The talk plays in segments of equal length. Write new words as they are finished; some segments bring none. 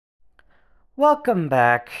Welcome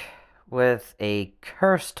back with a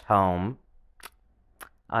cursed home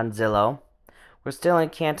on Zillow. We're still in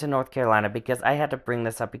Canton, North Carolina because I had to bring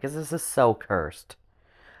this up because this is so cursed.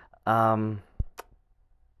 Um,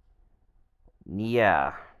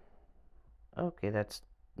 yeah. Okay, that's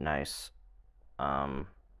nice. Um,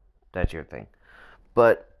 that's your thing.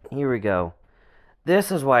 But here we go.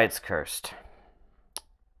 This is why it's cursed.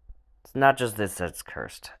 It's not just this that's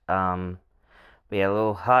cursed. We had a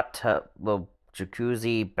little hot tub, little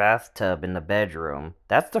jacuzzi bathtub in the bedroom.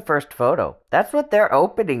 That's the first photo. That's what they're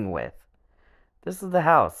opening with. This is the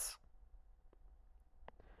house.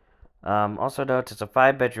 Also note it's a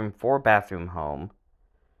 5-bedroom, 4-bathroom home.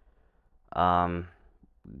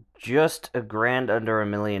 Just a grand under $1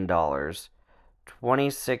 million,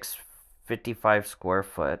 2655 square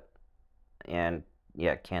foot, and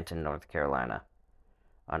yeah, Canton, North Carolina,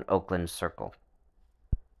 on Oakland Circle.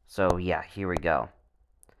 So yeah, here we go.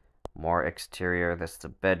 More exterior. That's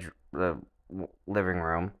the living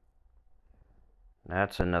room.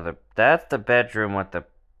 That's the bedroom with the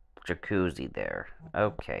jacuzzi there.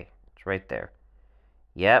 Okay, it's right there.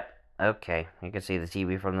 Yep. Okay, you can see the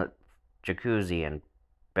TV from the jacuzzi and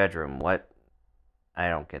bedroom. What? I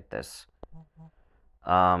don't get this.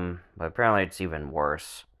 But apparently it's even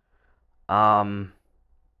worse. Um,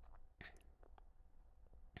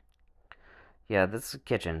 yeah, this is a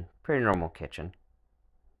kitchen. Pretty normal kitchen.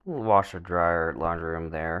 Washer, dryer, laundry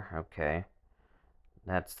room there. Okay.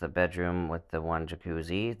 That's the bedroom with the one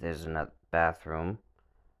jacuzzi. There's another bathroom.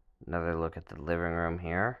 Another look at the living room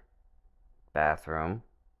here. Bathroom.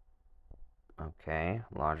 Okay.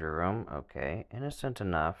 Laundry room. Okay. Innocent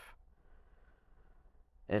enough.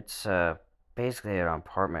 It's basically an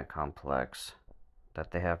apartment complex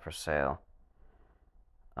that they have for sale.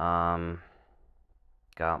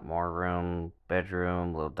 Got more room,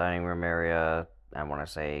 bedroom, little dining room area. I want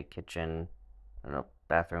to say kitchen. I don't know,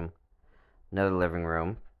 bathroom. Another living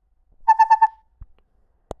room.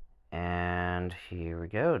 And here we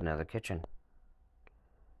go, another kitchen.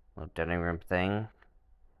 Little dining room thing.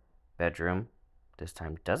 Bedroom. This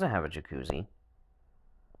time doesn't have a jacuzzi.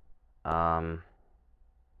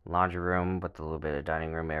 Laundry room with a little bit of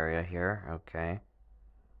dining room area here. Okay.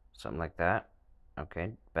 Something like that.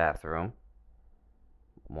 Okay. Bathroom.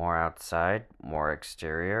 More outside. More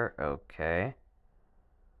exterior. Okay.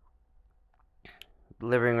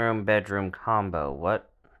 Living room, bedroom combo. What?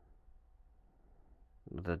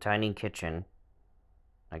 The tiny kitchen.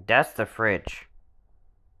 Like, that's the fridge.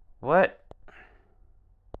 What?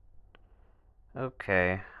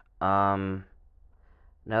 Okay. Another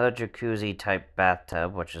jacuzzi type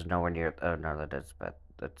bathtub, which is nowhere near. Oh no, that is bath.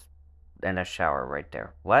 That's and a shower right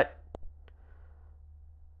there. What?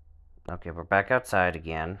 Okay, we're back outside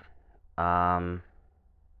again. Another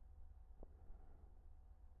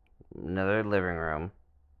living room.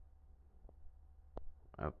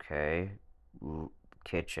 Okay.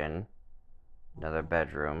 Kitchen. Another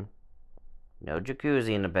bedroom. No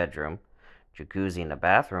jacuzzi in the bedroom. Jacuzzi in the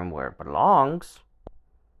bathroom where it belongs.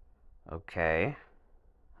 Okay.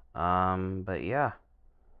 But yeah.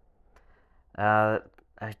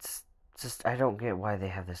 It's just, I don't get why they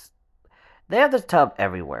have this. They have this tub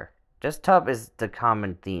everywhere. This tub is the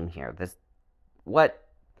common theme here. What?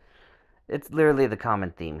 It's literally the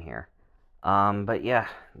common theme here. But yeah,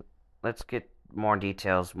 let's get more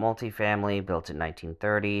details. Multifamily, built in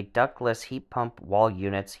 1930. Ductless heat pump wall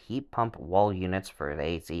units. Heat pump wall units for the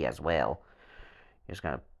AC as well. You're just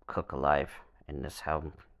gonna cook alive in this house.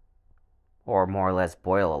 Or more or less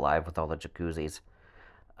boil alive with all the jacuzzis.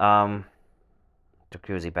 Um,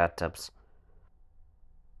 Jacuzzi bathtubs.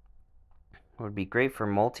 Would be great for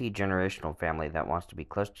multi-generational family that wants to be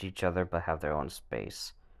close to each other but have their own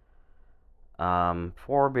space.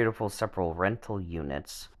 4 beautiful separate rental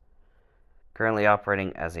units. Currently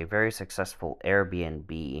operating as a very successful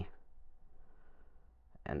Airbnb.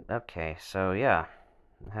 And okay, so yeah,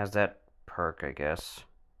 it has that perk, I guess.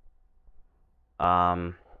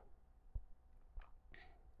 Yeah,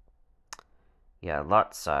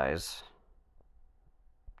 lot size.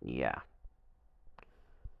 Yeah.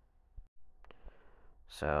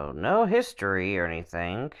 So no history or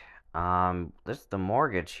anything. This is the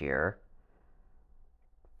mortgage here.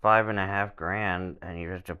 5.5 grand, and you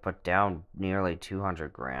have to put down nearly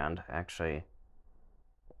 200 grand. Actually,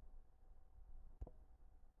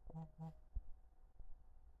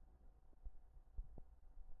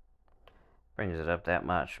 brings it up that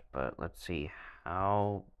much, but let's see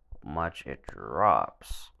how much it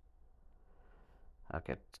drops.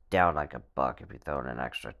 Okay, it's down like $1 if you throw in an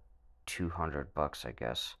extra 200 bucks, I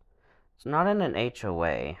guess. It's not in an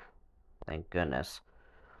HOA, thank goodness.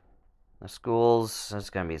 The schools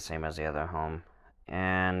is gonna be the same as the other home,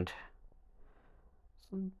 and it's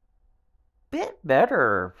a bit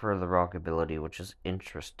better for the rockability, which is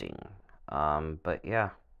interesting. But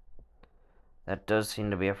yeah, that does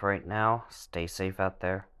seem to be it for right now. Stay safe out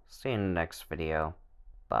there. See you in the next video.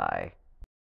 Bye.